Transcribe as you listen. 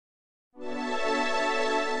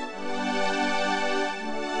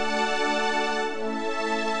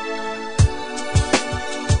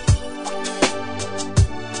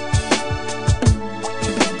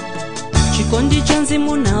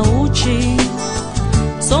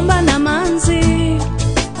bomba na manzi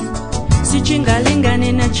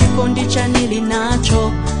sichingalingane na chikondi chanili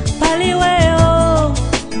nacho paliweo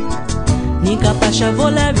nikapasha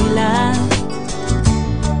vola vila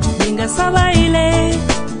ningasaba ile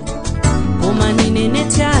koma ninene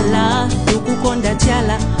tiala tukukonda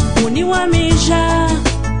tiala uniwamisha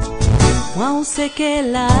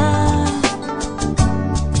mwausekela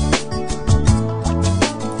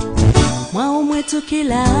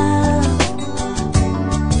mwaumwetukila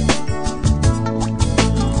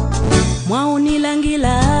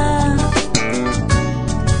mwaunilangila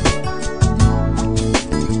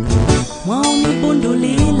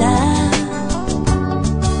mwaunibundulila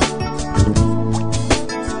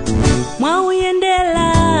mwauyendela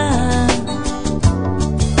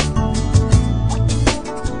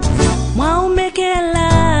mwaumekela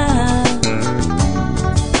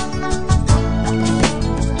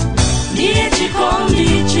ndiye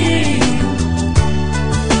chikondichi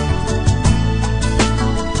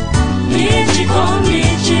ndiye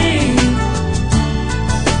chikondichi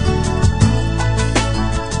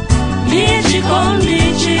ndiye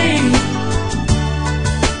chikondichi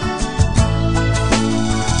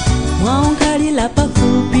mwaungalila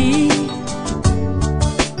pafupi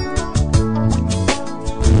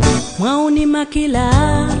mwaunimakila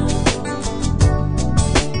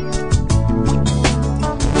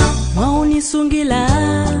mwaunisungila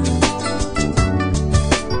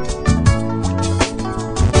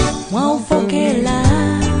mwaufokela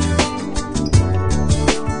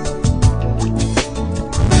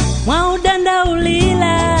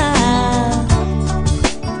mwaudandaulila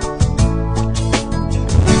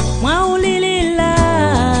mwaulilila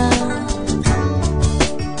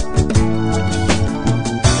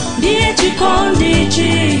ndiye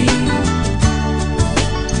chikondichi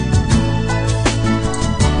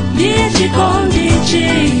ndiye chikondichi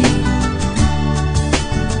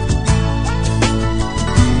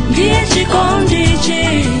ndiye chikondichi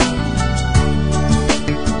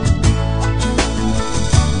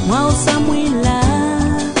mwausamwila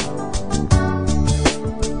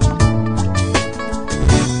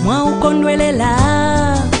mwaukondwelela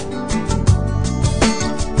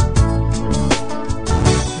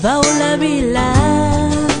vaulabila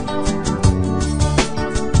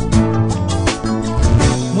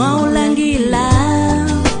mwaulangila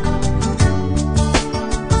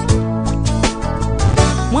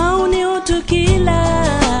mwauniutukila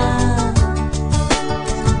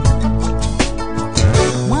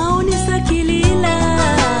mwaunisakilila.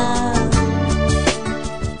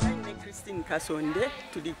 Kasonde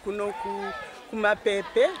tuli kuno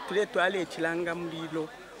kumapepe tule twale Chilanga Mulilo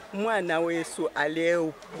mwana wesu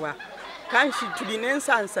aleupwa kanshi tuli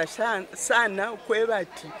nensansa sana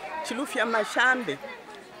kwebati chilufya mashambe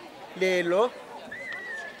lelo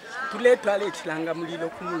tule twale Chilanga Mulilo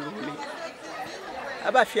kumulume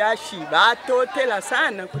abafyashi batotela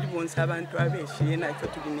sana kuli bonsa abantu abeshi nakyo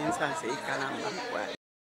tuli nensansa ikalamba kwa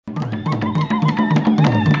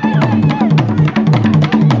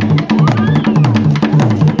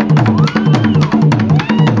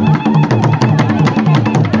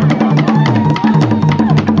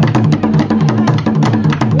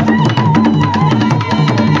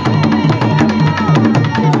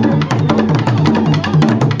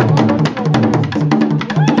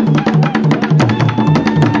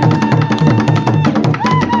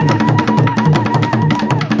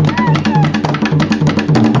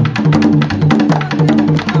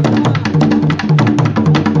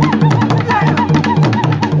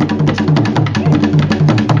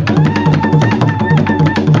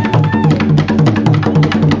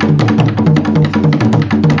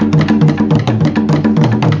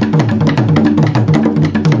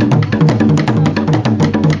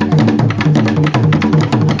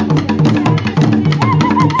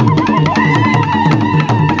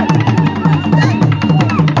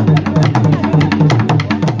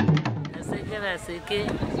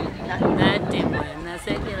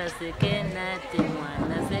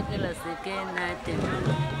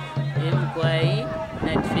Emkwai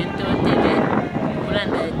na tifento tele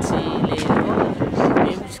kulandati lero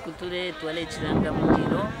emchikutule twale Chilanga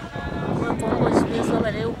Mulilo kongo sipeso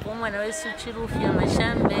bale upomwana wesu chirufya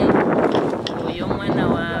mashambe uyo mwana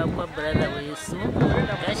wa kwa brother wesu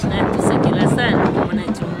kashina tusekela sana kumona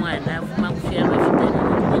chumwana afuma kufya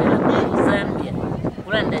mafitani kwa Zambia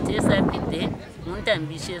kulandati esapite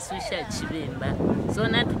muntambishe susha chibemba so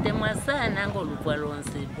natutemwa sana ngolukwa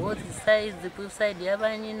lonse both sides ku side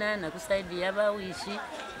yabanyina na ku side yabawishi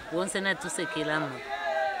wonse natusekelamu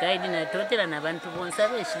kaidi na totela na bantu bonse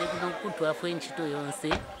abeshile kuno kutwa fwenchito yonse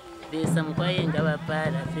besa mukwa yenga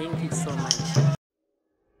bapala. Thank you so much.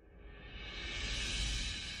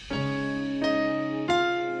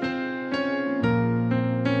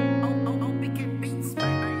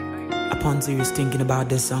 upon serious thinking about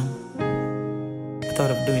this song. I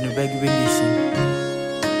thought of doing a reggae rendition.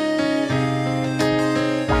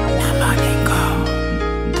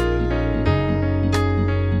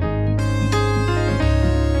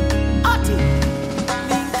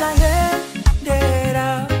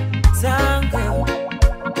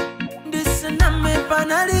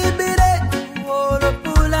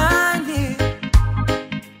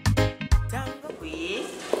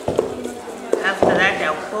 After that,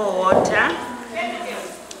 I'll pour water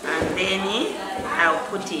and then I'll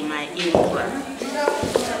put in my input.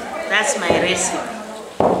 That's my recipe.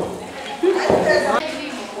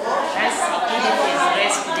 That's Edith's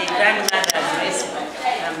recipe, the grandmother's recipe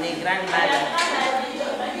from the grandmother.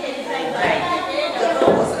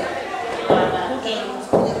 Cooking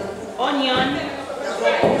onion,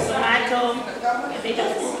 tomato, a bit of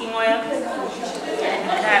cooking oil, and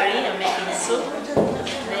curry. I'm making soup.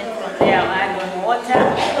 Then from there I'll add water.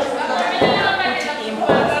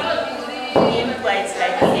 Put impa, it's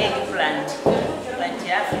like eggplant, but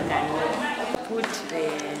African. Put the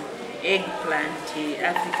eggplant,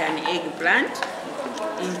 African eggplant,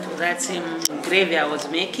 into that same gravy I was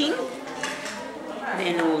making.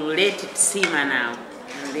 Then we'll let it simmer now,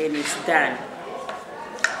 and then it's done.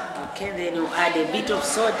 Okay, then we'll add a bit of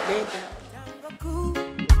salt later.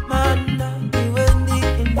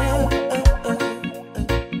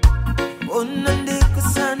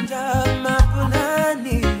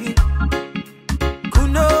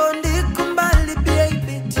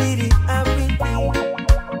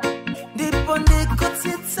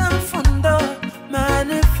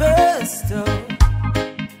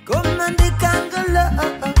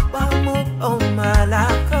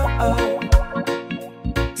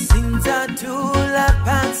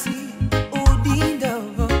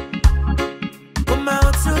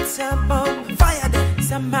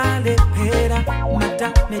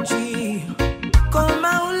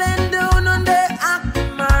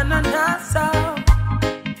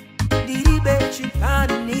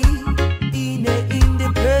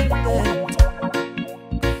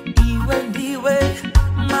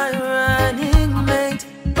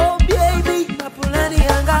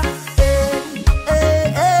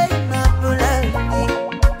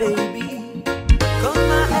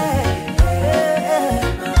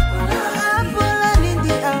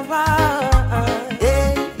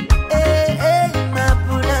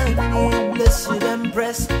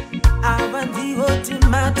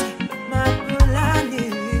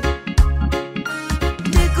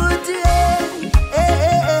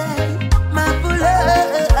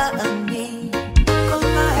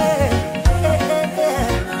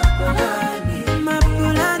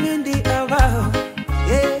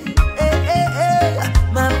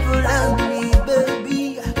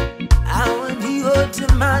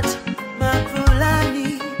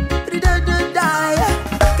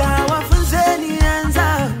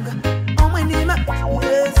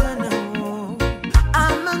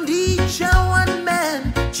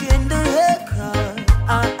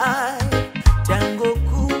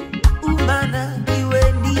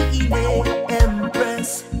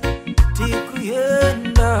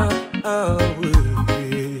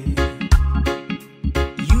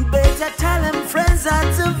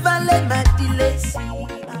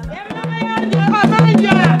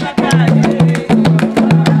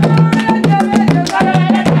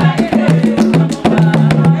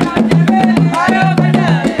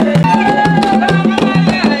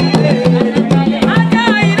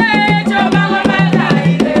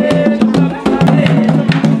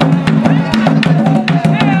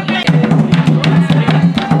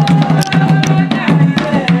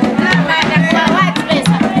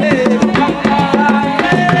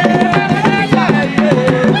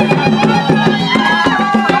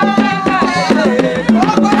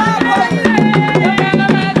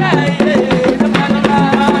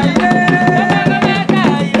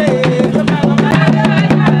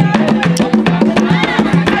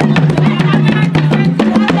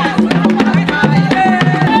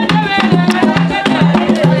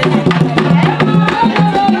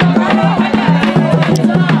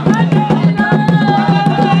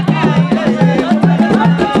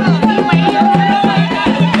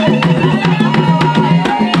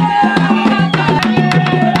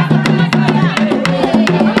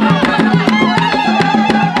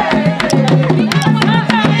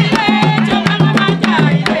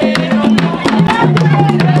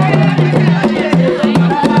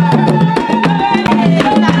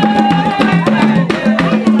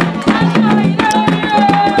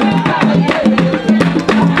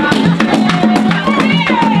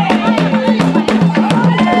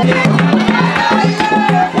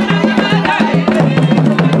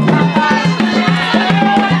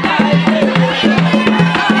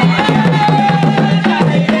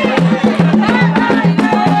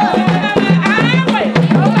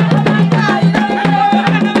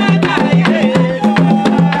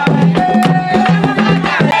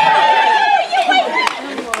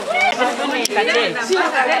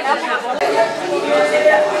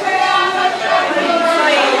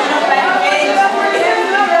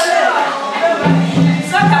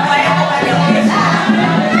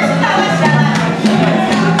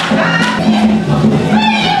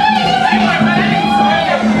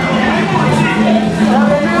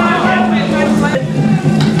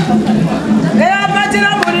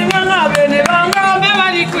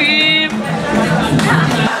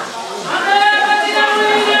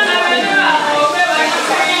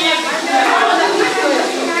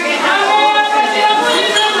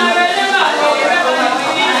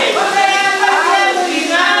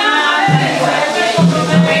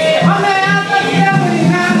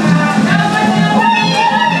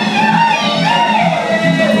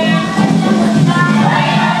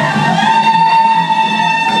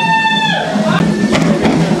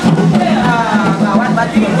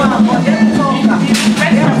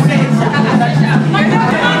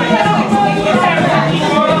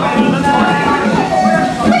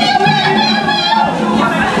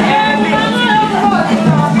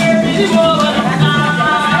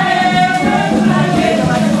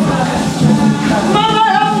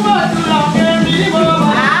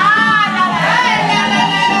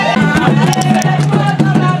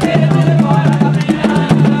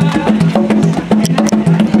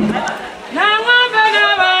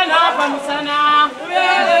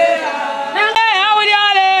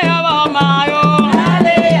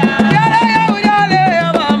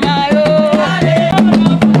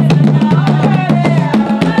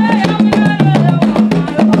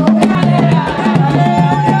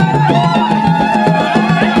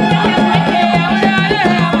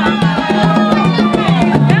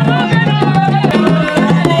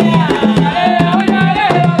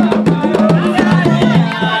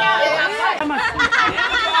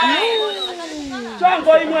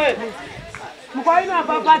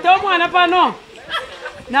 mwana pano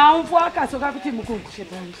na umfwa akasoka kuti mukungushe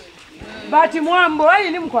panje bati mwambo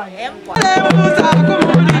ayi ni mkwaya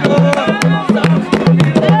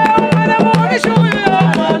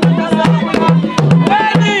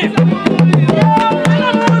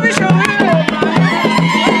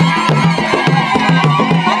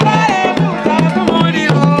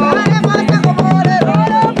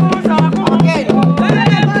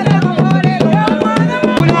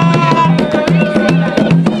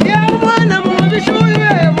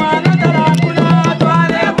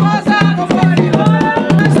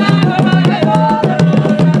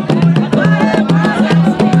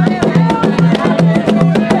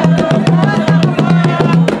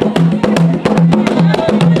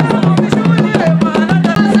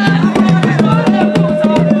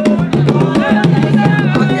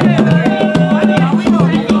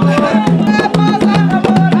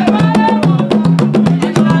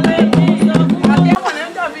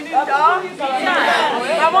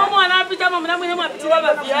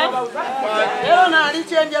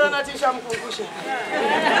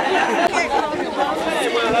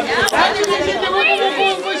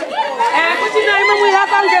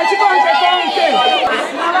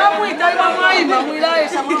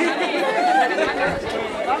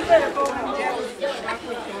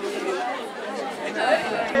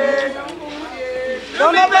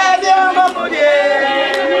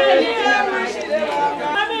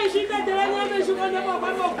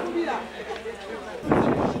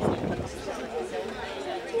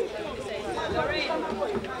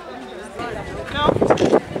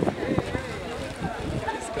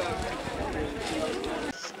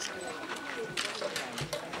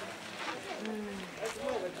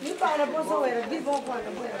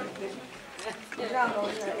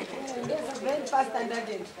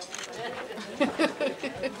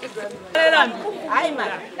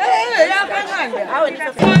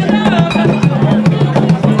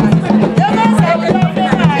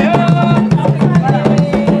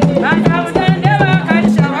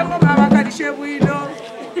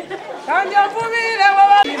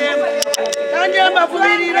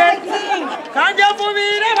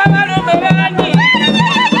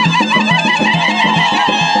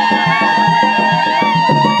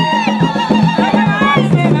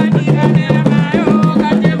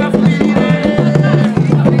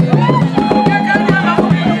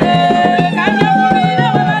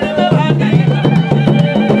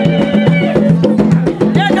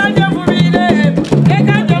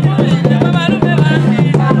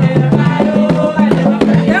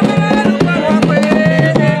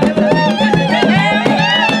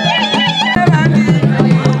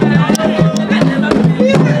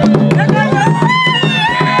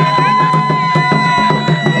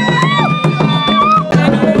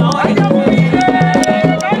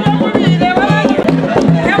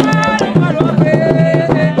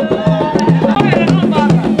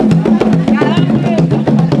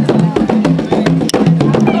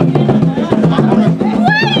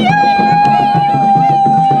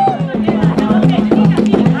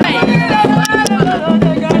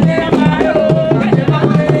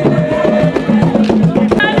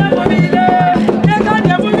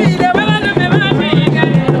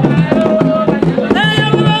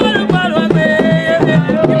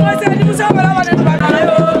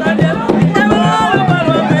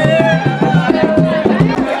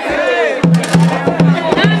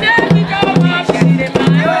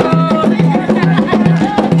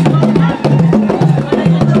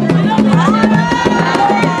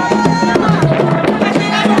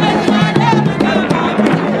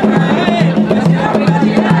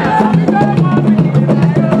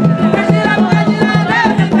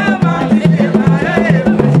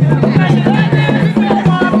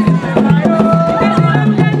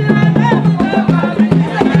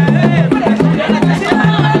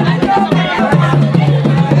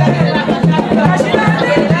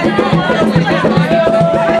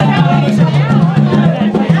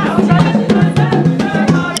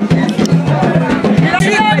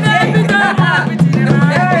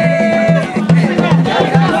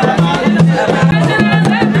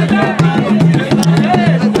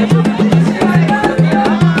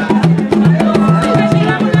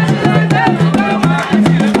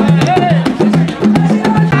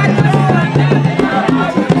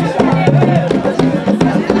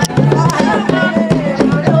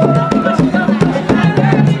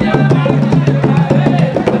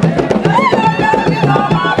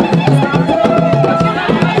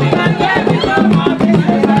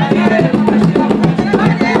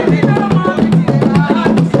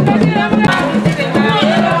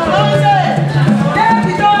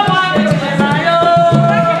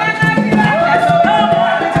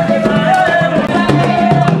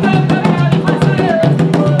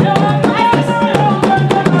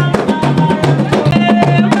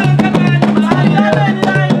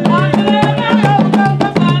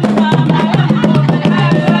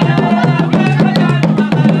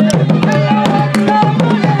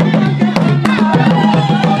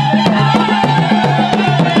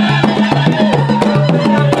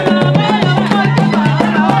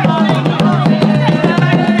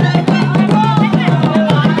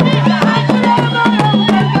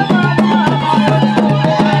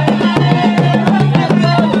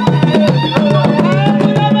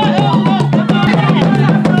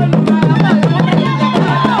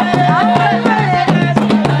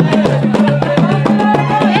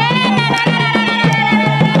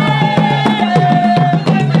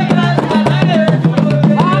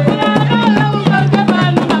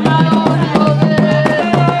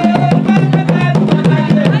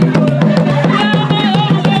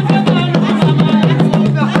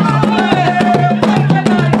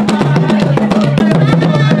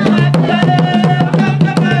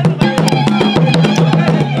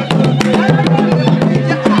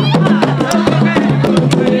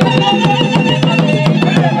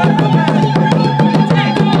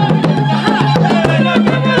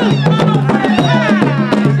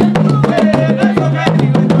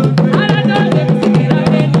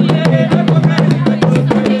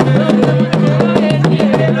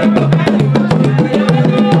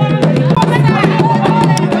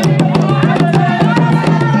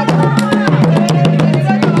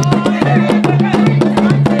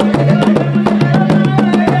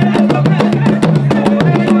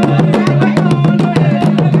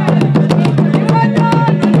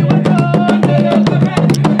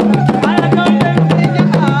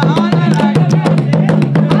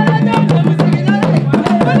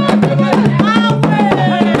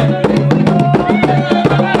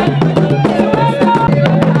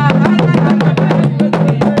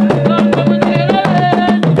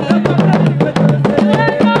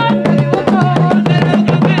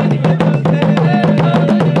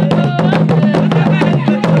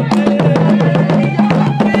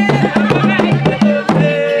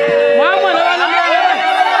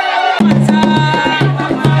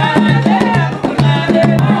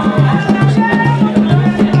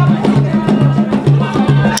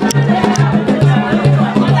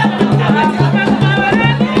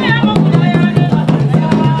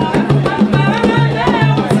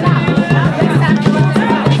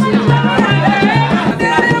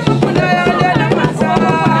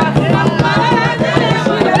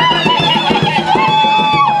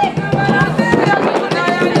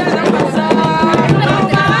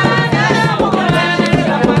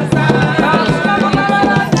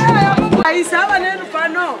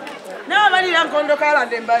kala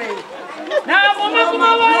dembale. Na kuma kuma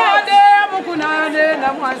wade mukunane na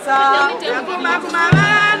mwansa. Kuma kuma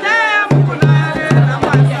wade mukunane na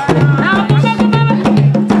mwansa. Na kuma kuma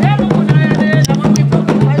wade mukunane na mwansa. Na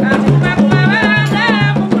kuma kuma wade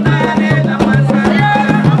mukunane na mwansa.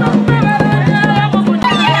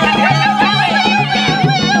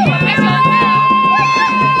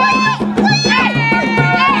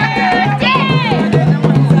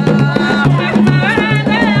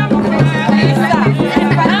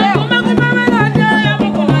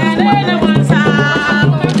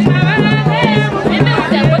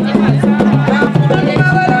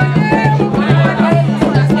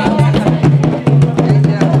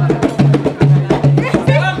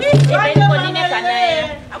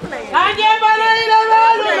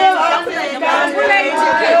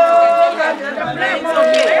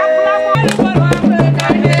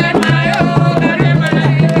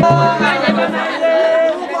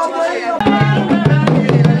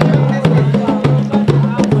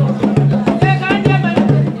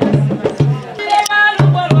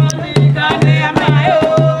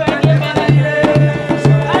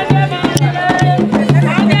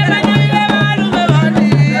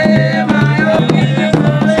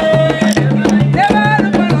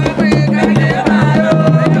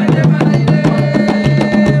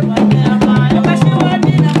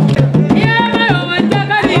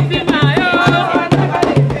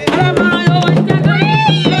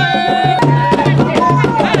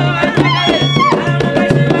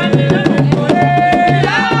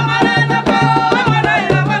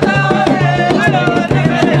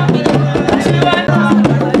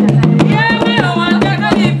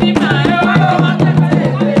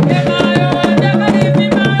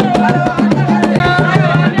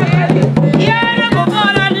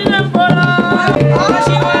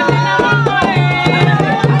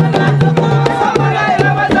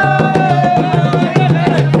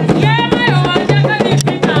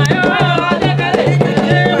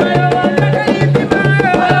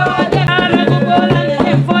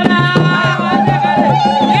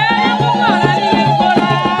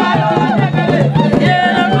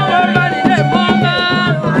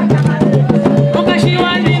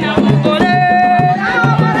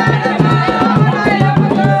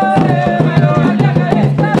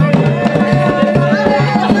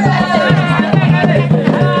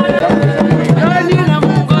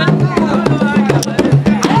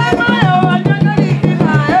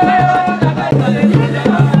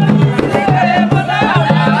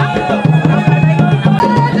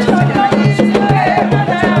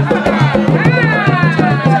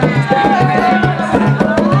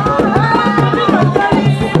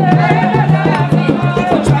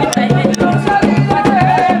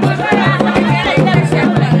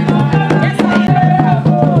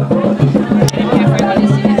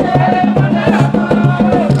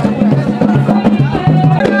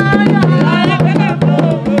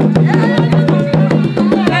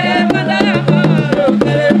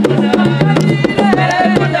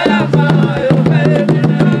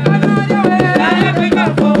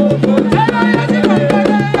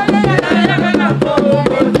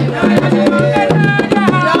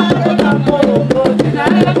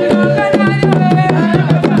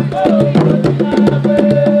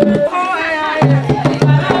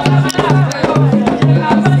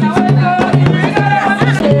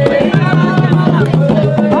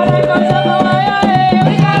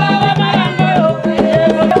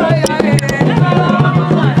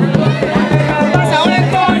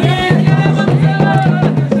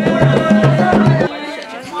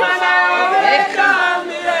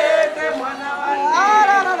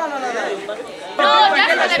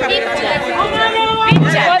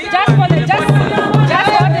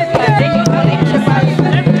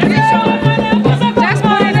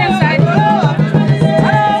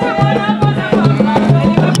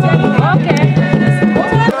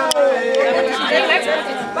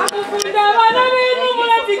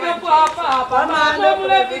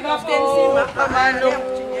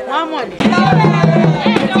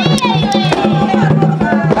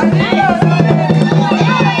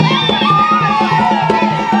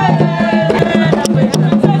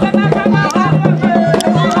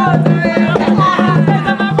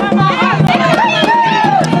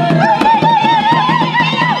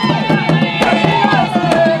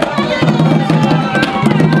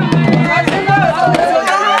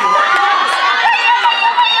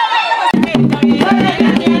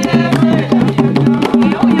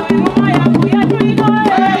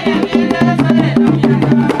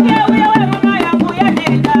 Yeah.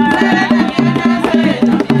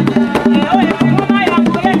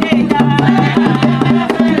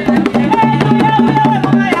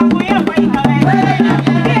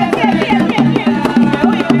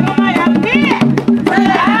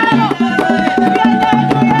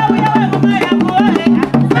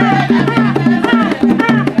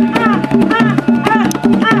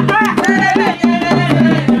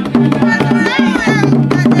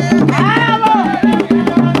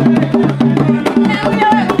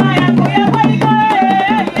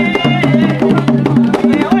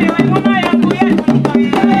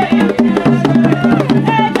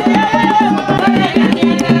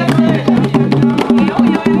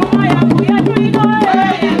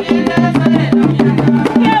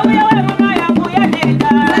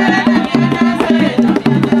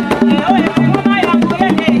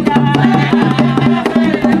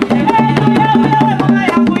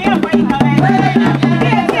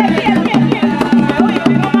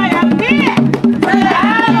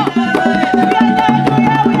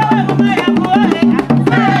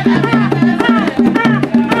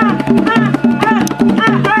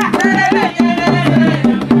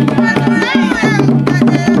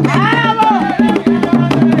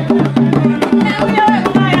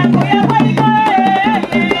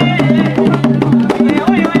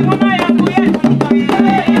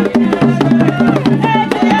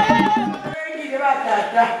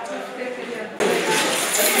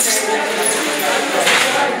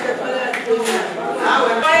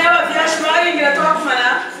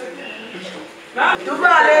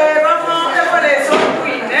 Tuvale vamos a son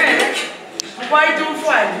queen, poi tu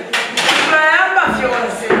fuori. Tulayamba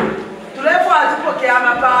fiance. Tulefuata porque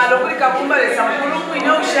amapalo kuri kabumba le sampulu queen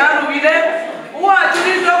usharu bile. Uwa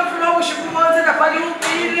tulizo kufuno kushipumonze kapali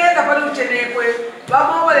upile kapali uchenekwe.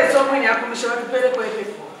 Vamos a son queen yakumisha watupele kwepe.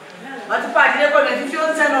 Watupatile kwa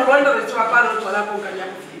fiance no rondo letuwapalo twala konganya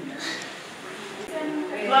kufina.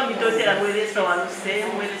 Kwa mitotela mwelesa wa mse,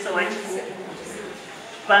 mwelesa wa chifu.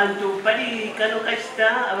 Pantu pali kano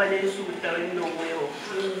kashita abalensu utaweno mweo.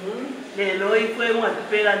 Lelo ifwe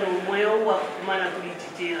mwatupela no mweo wa kumana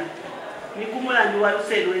kulichichila. Nikumula nduwa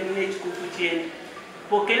luselo enine chikufu chene.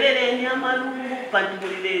 Pokelele ni amalungu pantu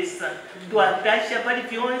mulilesa. Tuatasha pali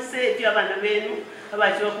fionse tia bana benu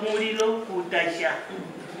abachiwa kumulilo kutasha.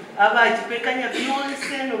 Abachipekanya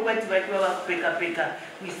fionse no kwati bachiwa peka.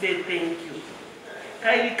 We say thank you.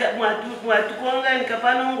 Kailika mwatukonga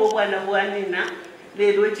nikapanongo bwana bwanina.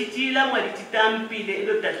 Lelo chichila mwali chitampile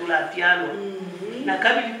ilo tatula fyalo. Na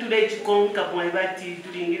kabili tule chikonka mwebati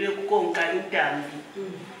tulingile kukonka intambi.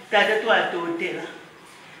 Tata tuatotela.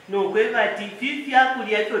 Nokwe bati fifi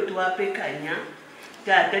akulia tuwapekanya.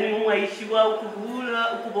 Tata ni mwaishiwa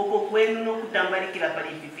ukubula ukuboko kwenu no kutambalikila pali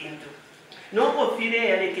fifinto. Noko file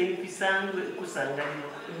yaleke nipisangwe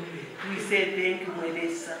kusangalilo. We say thank you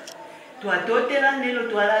mwelesa. Tuatotela nelo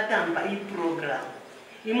tualatamba i program.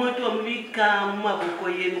 Imoto mwika mwabuko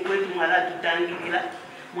yenu kwetu mwala tutangilila.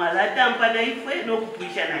 Mwala tampa na ifwe no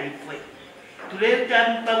kupuisha na ifwe. Tuleta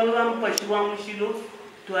mpamwe wa mpashi wa mshilo.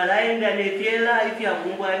 Tualaenda nefiela ifi ya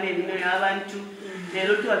kumbwane nino ya abantu.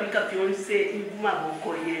 Lelo tuwabika fionse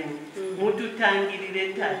mwabuko yenu. Mutu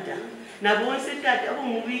tangilile tata. Na bonse tata abo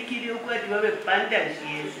mwikili ukwati wabe pantaji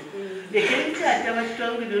yesu. Lekeni tata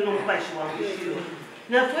wachitwangili no mpashi wa mshilo.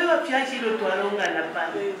 Na fwewa fyashilo tualonga na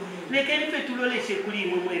pana. Lekeni fe tuloleshe kuli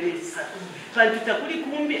mwelesa. Pantu takuli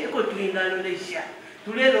kumbi eko tuingalolesha.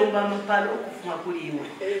 Tulelomba mpalo okufuma kuli imwe.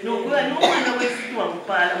 Nokuwa nomwana wesu tuwa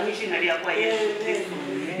mpala mwishingali ya kwa Yesu Kristo.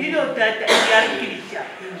 Hilo tata iyakilisha.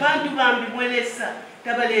 Pantu bambi mwelesa.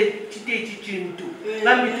 Tabale chitechi chintu.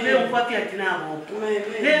 Bambi tule mkwafya atinabo.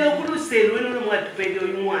 Lelo kuluselu weno mwatupeli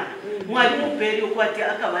oyu mwana. Mwali mupeli okwati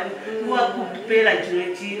akabani. Wakutupela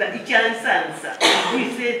chunechila. Ichansansa. We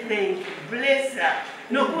say thank you. Bless her.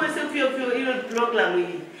 Nokuwese fyo ilo program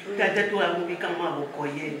hii. Tata tuwamubika mwaboko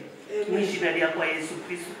yenu. Mwishinali ya kwa Yesu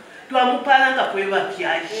Kristo. Tuwamupalanga kweva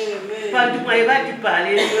fyashi. Pantu mwaibati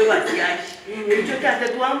pale kweva fyashi. Icho tata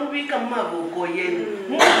tuwamubika mwaboko yenu.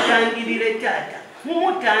 Mutangilile tata.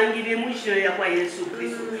 Mumutangile mwishiro ya kwa Yesu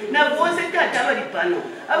Kristo. Na bose tata abali pano.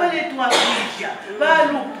 Abale tuwakulisha.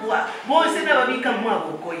 Balupwa. Bose na babika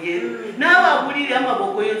mwaboko yenu. Na wabulili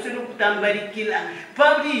amaboko yenu senu kutambalikila.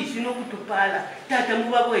 Pablishi no kutupala. Tata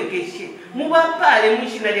mubabwegeshe. Mubapale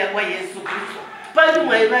mwishiro ya kwa Yesu Kristo. Pantu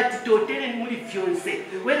mwaibati totele ni muli fionse.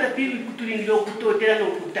 Wela pili kutulingilo kutotela no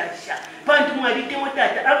kutasha. Pantu mwalite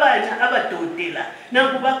motata abana abatotela.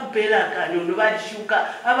 Nangu bakupela kanono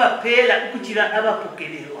balishuka abapela kuchira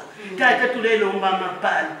abapokelelwa. Tata tulelomba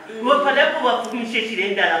mapala. Wapalapo wafumishe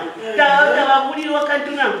shirendala. Tata wabulili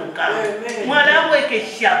wakantu nangu kama. Mwalabu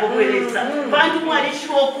ekeshapo kwelesa. Pantu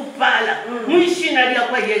mwalishuwa kupala. Mwishina liya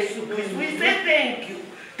kwa Yesu Kristo. We say thank you.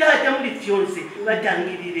 Tata muli fionse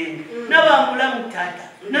batangilireni. Nabamula mutata.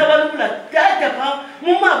 Nabalula tata pa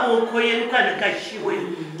mumaboko yenu kana kashiwe.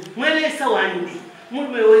 Mwelesa wandi.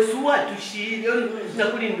 Mulwe wesu watushiri.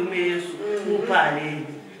 Nakuli ndume Yesu. Mupaleni.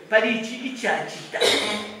 Pali ichachita.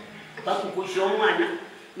 Bakukusha omwana.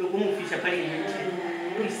 Nokumufisha pali nje.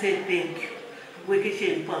 We say thank you.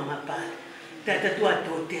 Wekeshe mpa mapala. Tata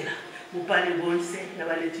tuatotela. Mupale bonse.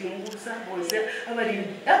 Nabale chimbusa. Bonse.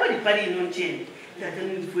 Abali pali noncheni. Tata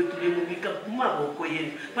nifwe tulemubika kumaboko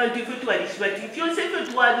yenu. Pantu ifwe tuwalishibati. Fionse ifwe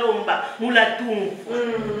tuwalomba mulatumfu.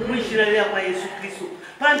 Mwishirali ya kwa Yesu Kristo.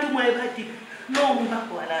 Pantu mwaibati lomba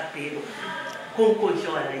kwa lapelo. Konkonsha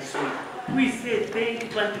wala isoya. We say thank you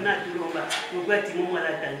pantu natulomba. Mwibati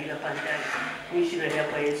mwala tangila pantaji. Mwishirali ya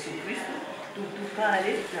kwa Yesu Kristo.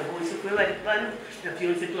 Tutupale na bonse kwe walipano. Na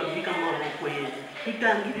fionse tuwabika mwaboko yenu.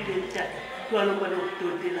 Tutangilile mtata. Tuwalomba na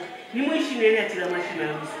kutotela. Ni mwishirali ya tila mashina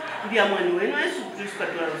yusi. Ndia mwani wenu Yesu Kristo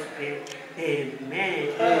katuwa usipele. Amen.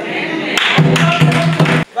 Amen.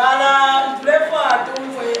 Bala mtulefu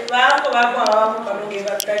atumwe bako awamu kamunge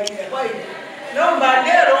batakira kwa hiyo. Nomba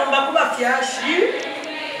ndero mbakuba fyashi.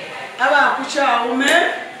 Aba kucha ume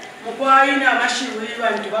mukwa ina mashiru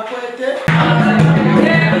bantu bakwete.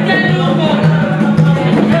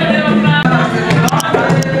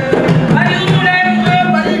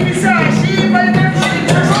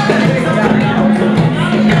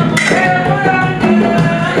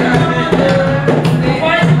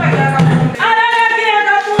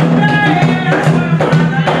 Thank you.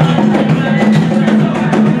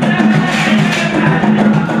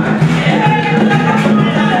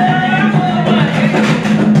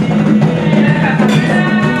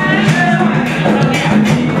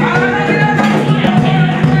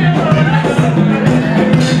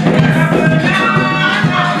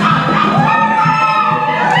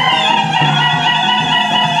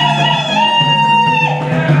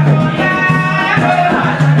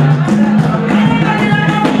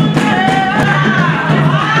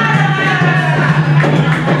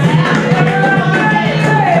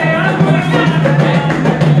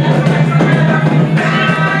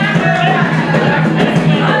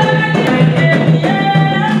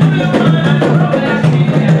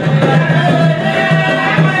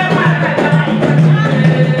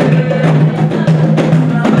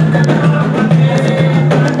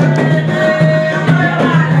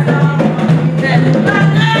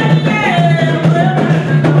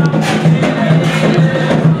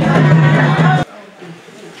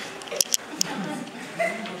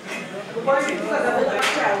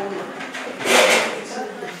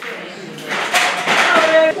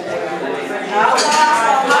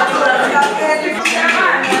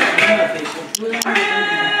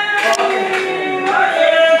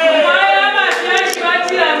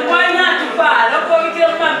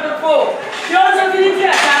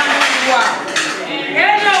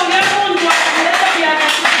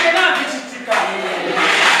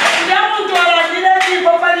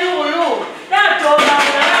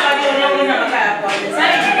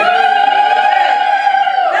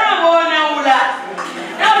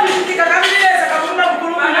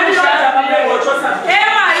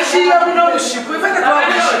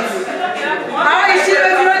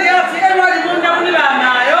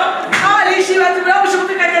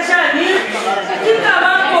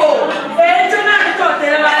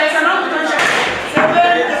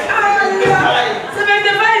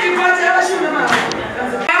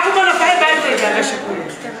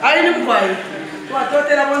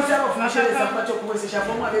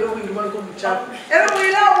 mwingi wali kwa mchapo. Ero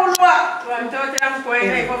mwila ulwa. Watoto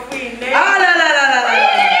mkwele kwa fine. La.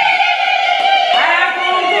 Aya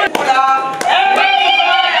kungula.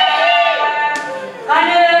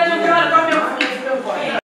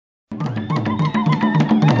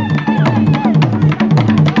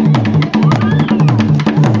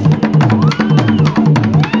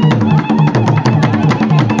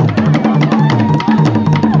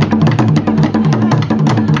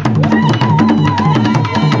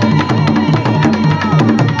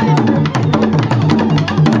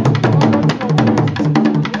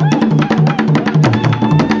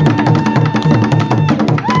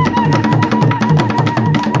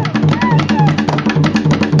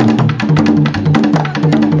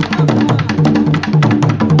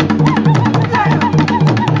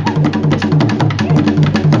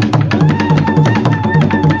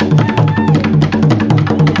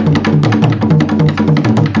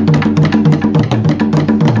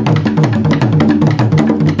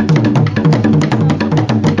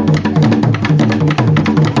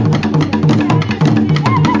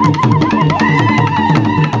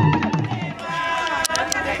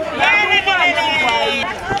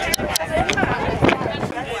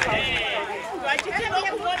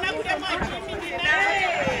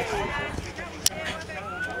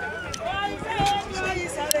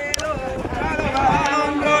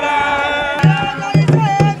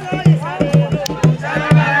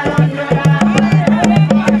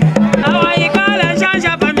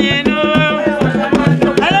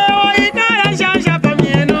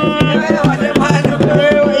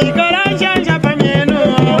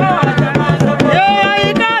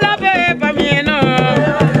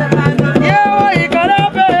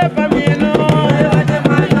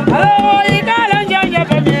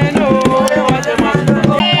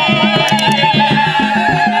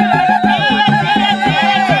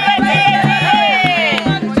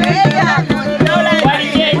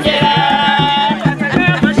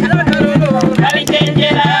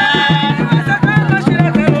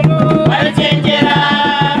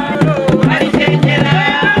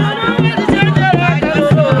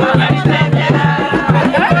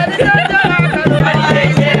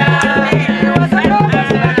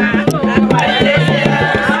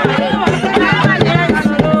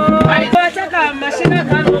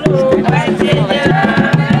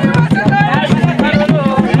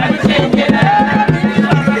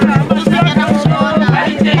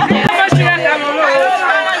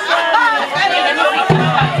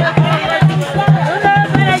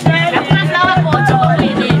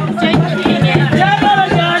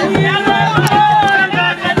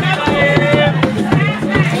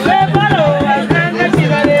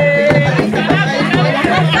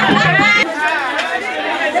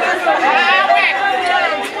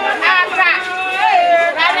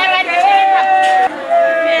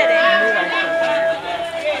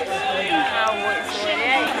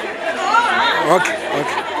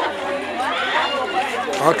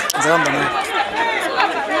 Okay, nzamba naye.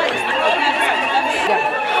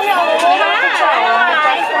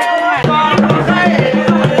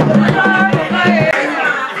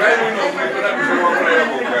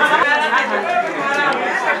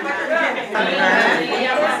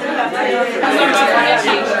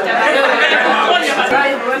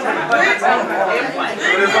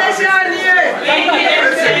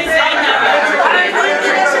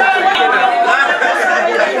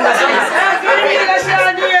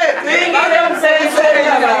 Thank you.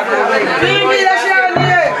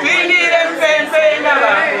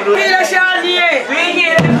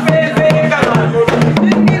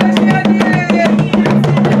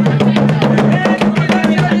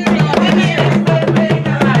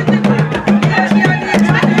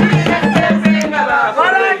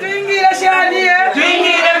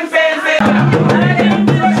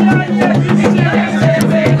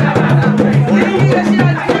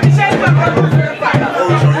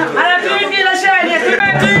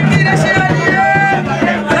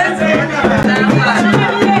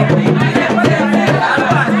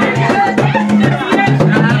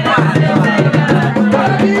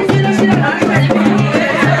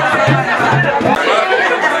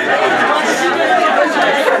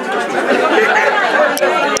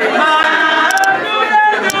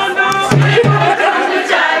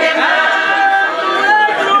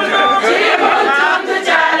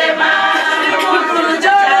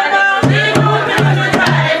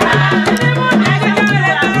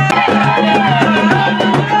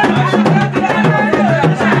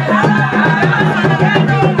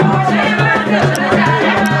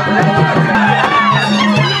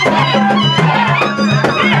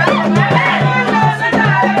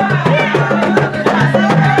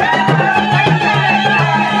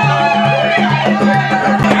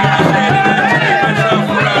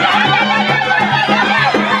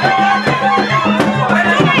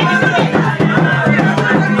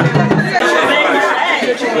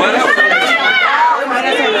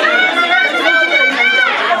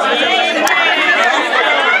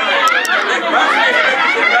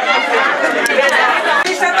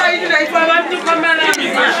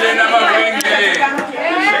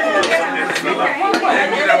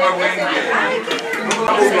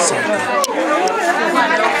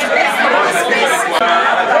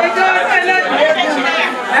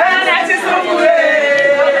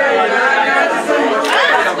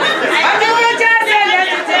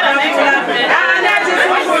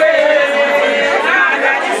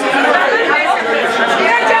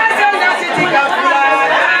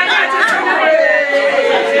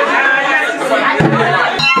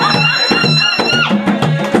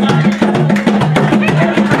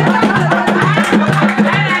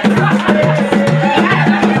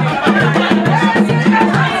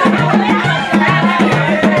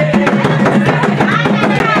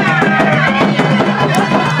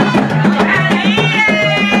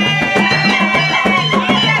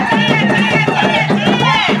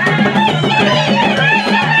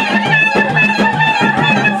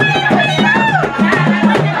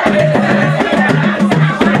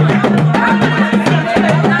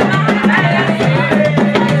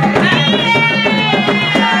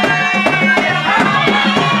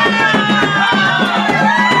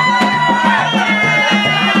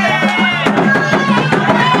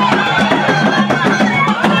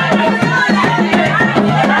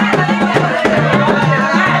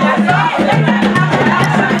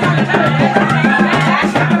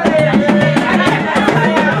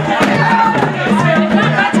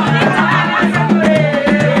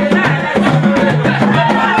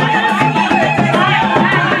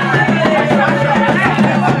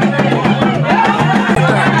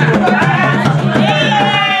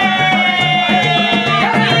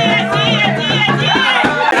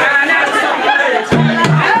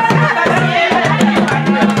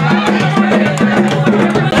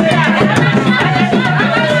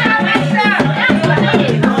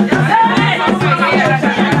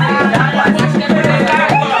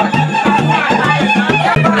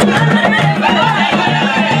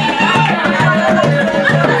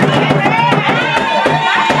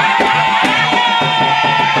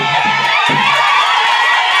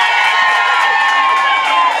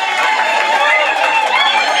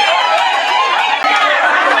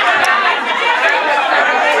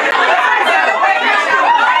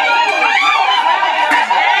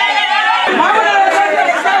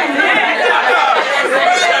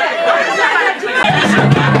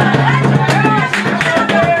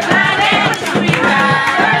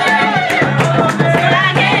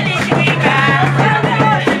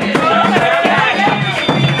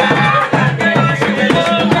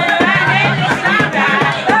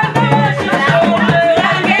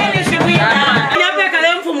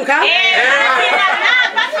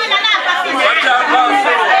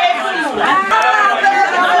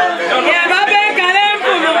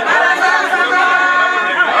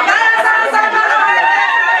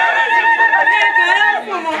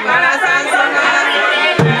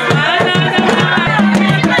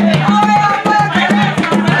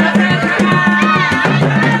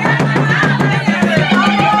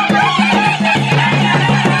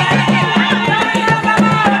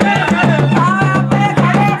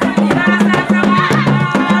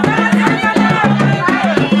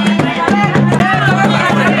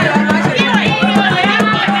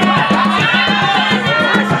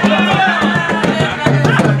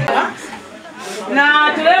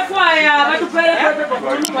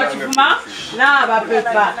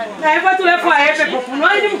 Na hivyo tulefu aepe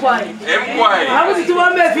popunwa ili mkwai. Mkwai. Hapo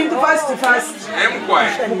situombe vintu fast. Mkwai.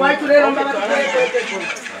 Mkwai tulelomba batupele.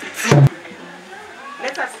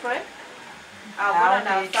 Let us pray. Our God and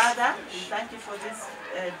our Father, we thank you for this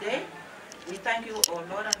day. We thank you, O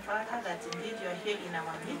Lord and Father, that indeed you are here in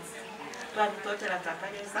our midst. Twabitotera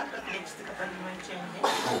takalesa tukichitika pali mwenchene.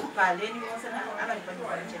 Paleni wose na abali pali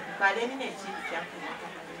mwenchene. Paleni nechipi kyakuwa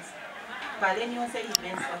takalesa. Paleni wose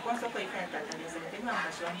events akonso kwa ikaya takalesa. Kema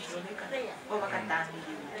mbashwa mshirika over katani.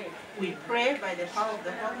 We pray by the power of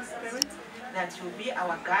the Holy Spirit that you will be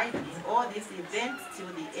our guide in all these events till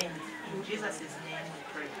the end. In Jesus' name we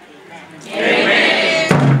pray. Amen.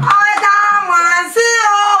 Amen.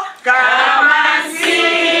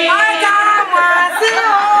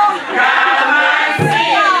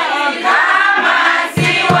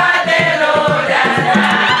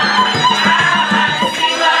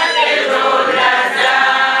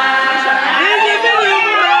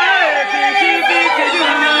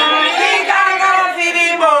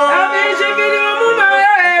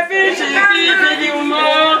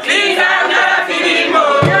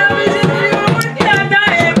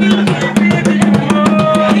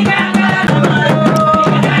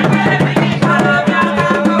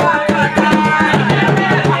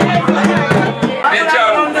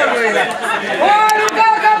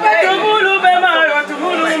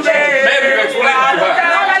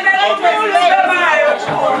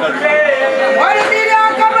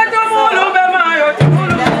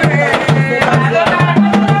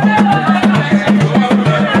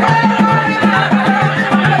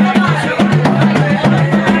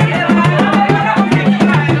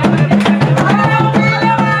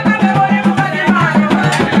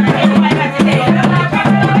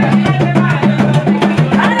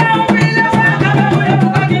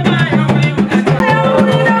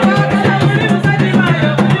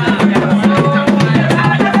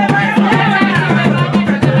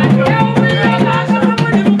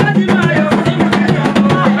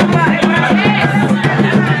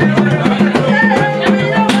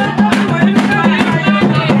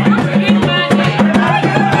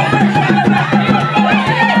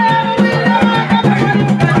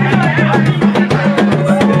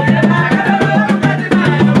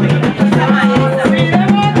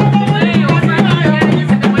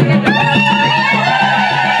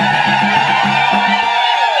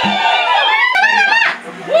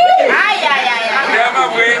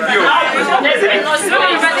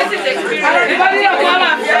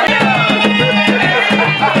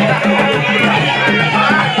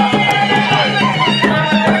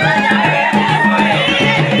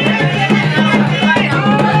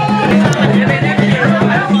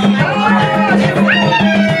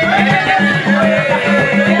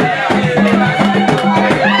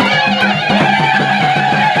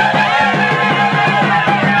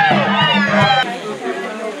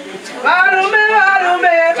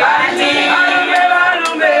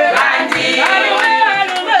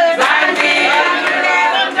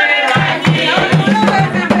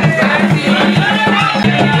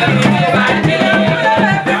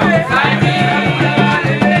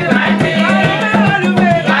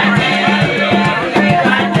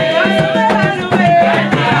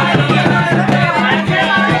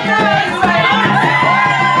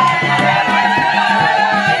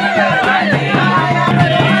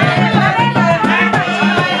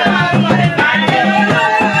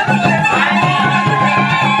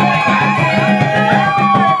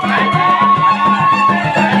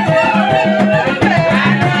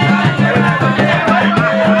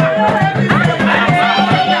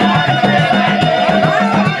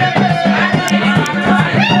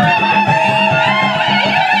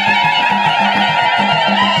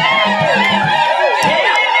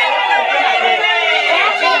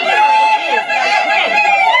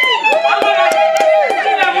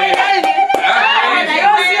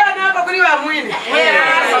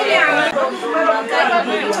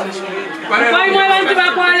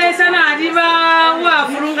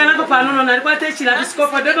 chila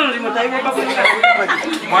biskopa dono limotaiwa bakulinga.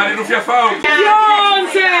 Mwani rufia fao.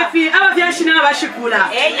 Yonse fi aba byashina bashikula.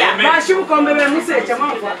 Bashibukombe be musecha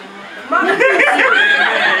mangwa.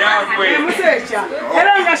 Musecha.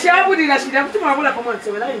 Era ngashabudira shida kutuma bula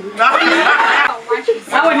pamonse belaini.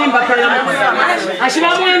 Awo nimba pala.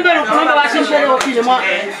 Ashiba mwembe rukumba bashishele okile mwa.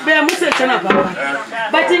 Be musecha na papa.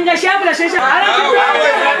 Batinga shabula shesha.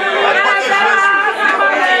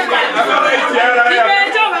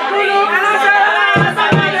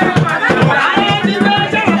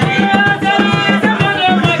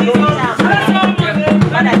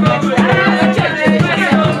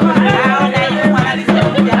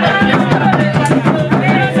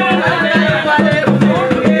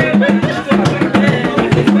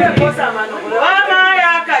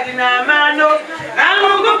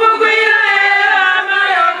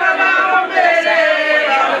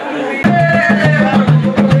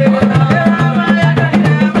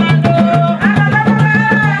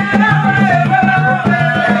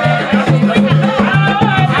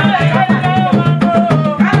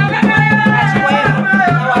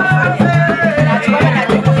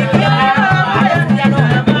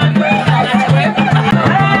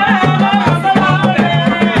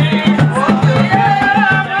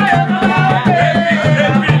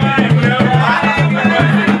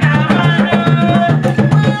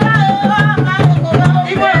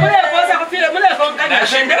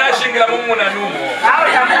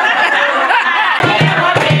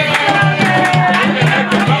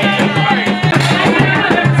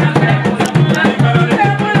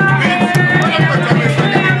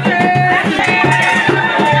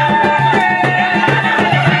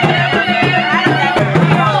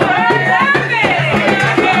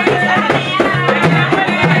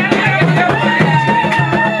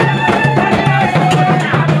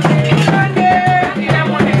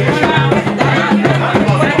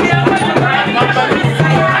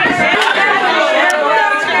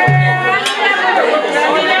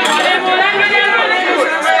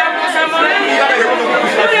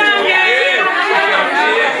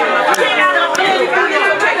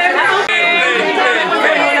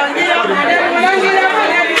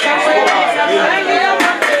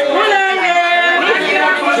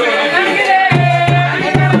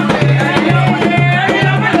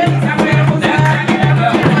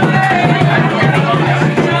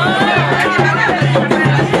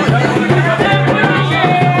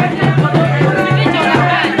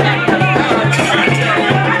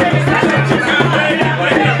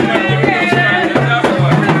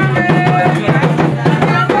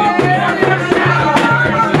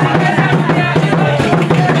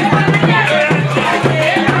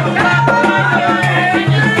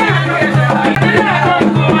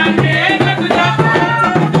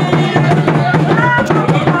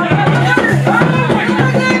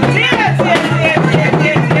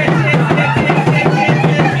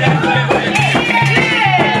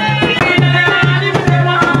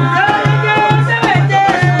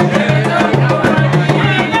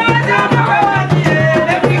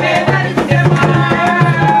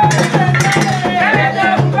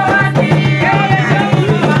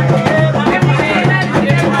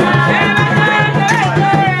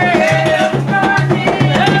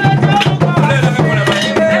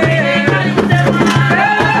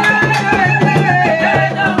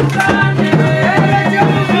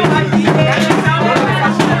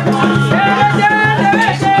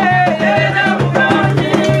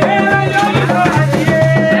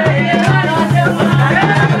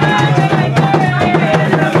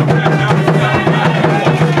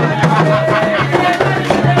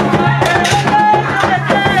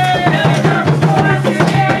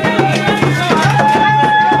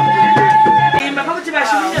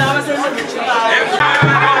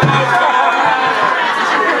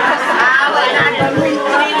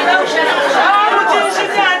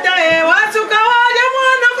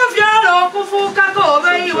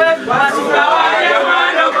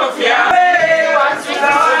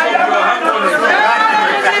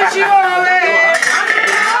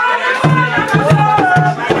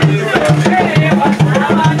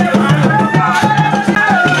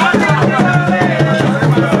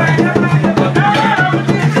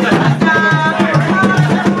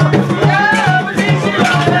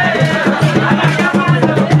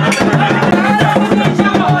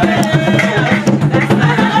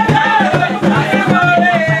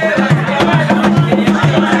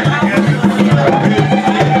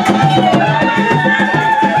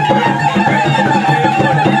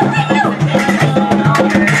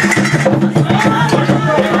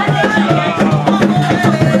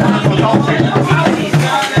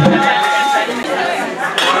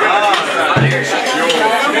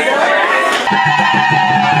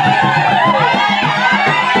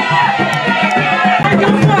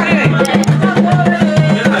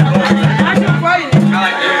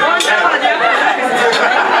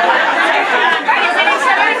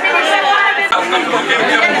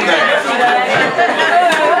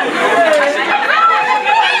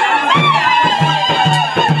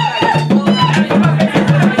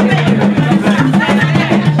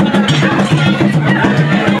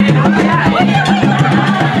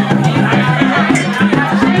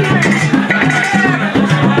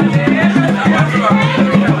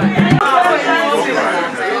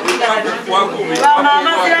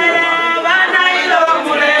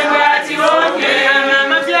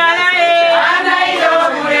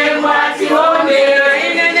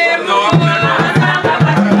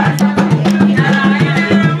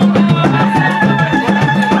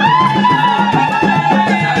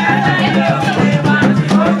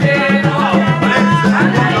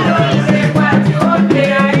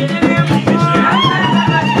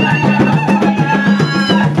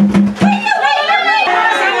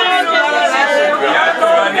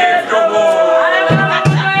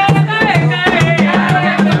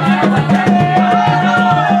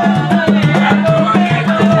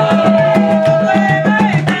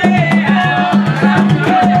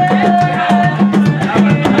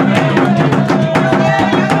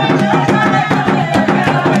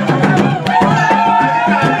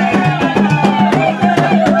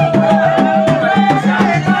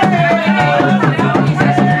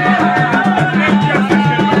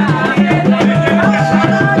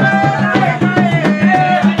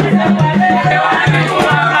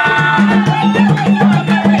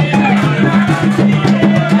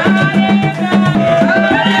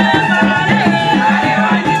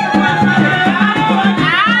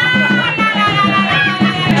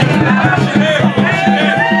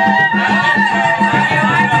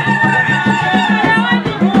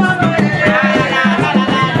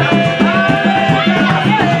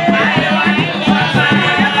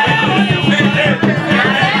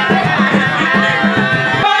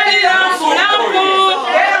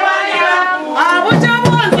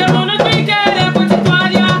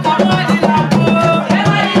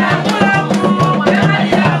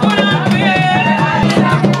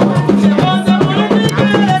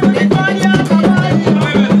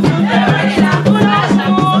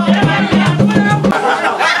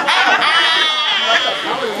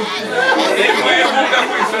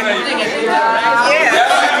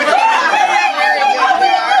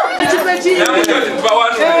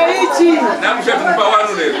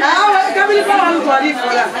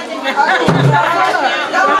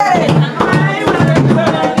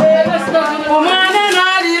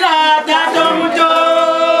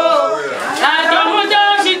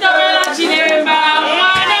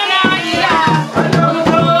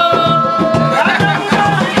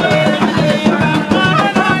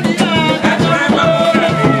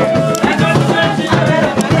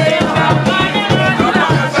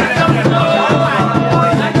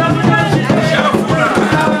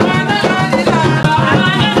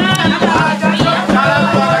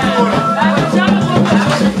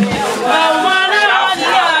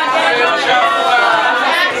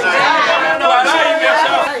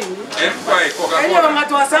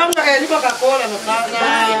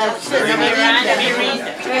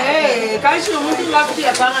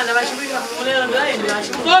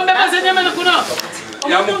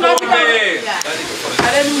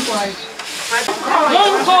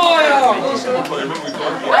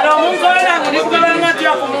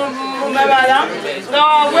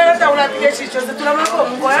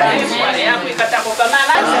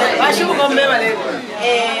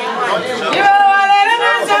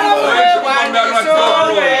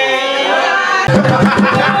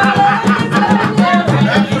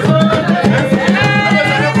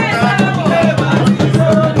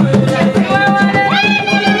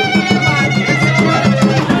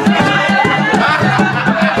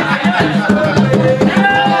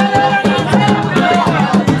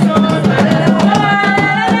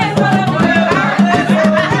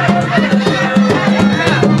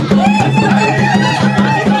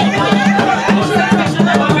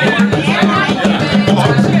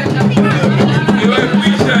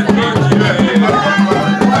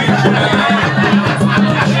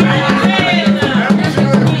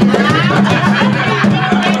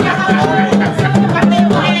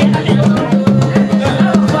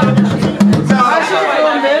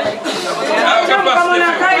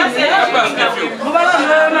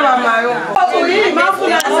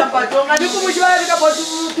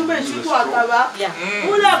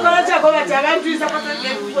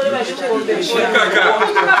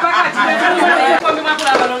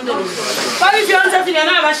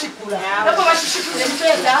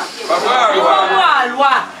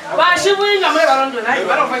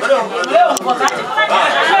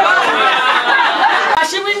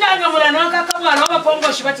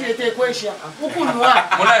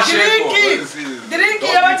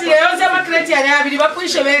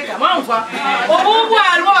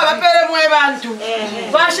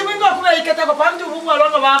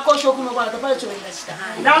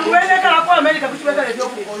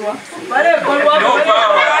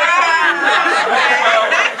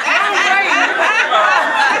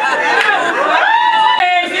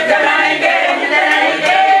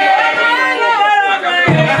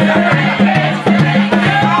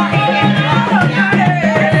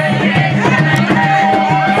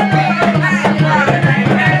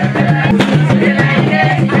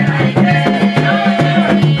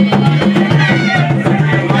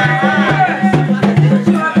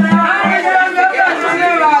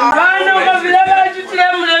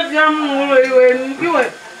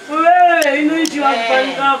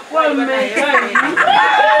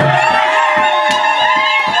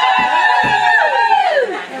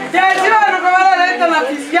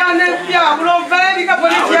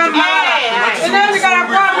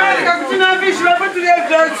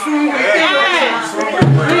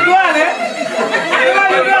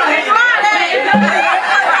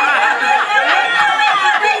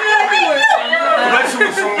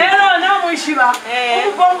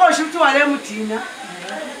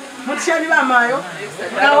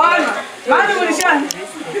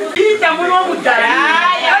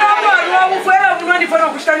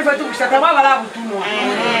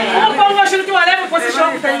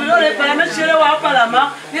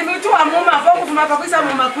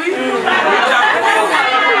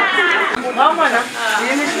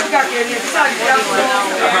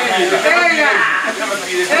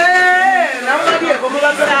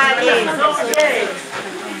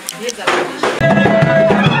 Hey!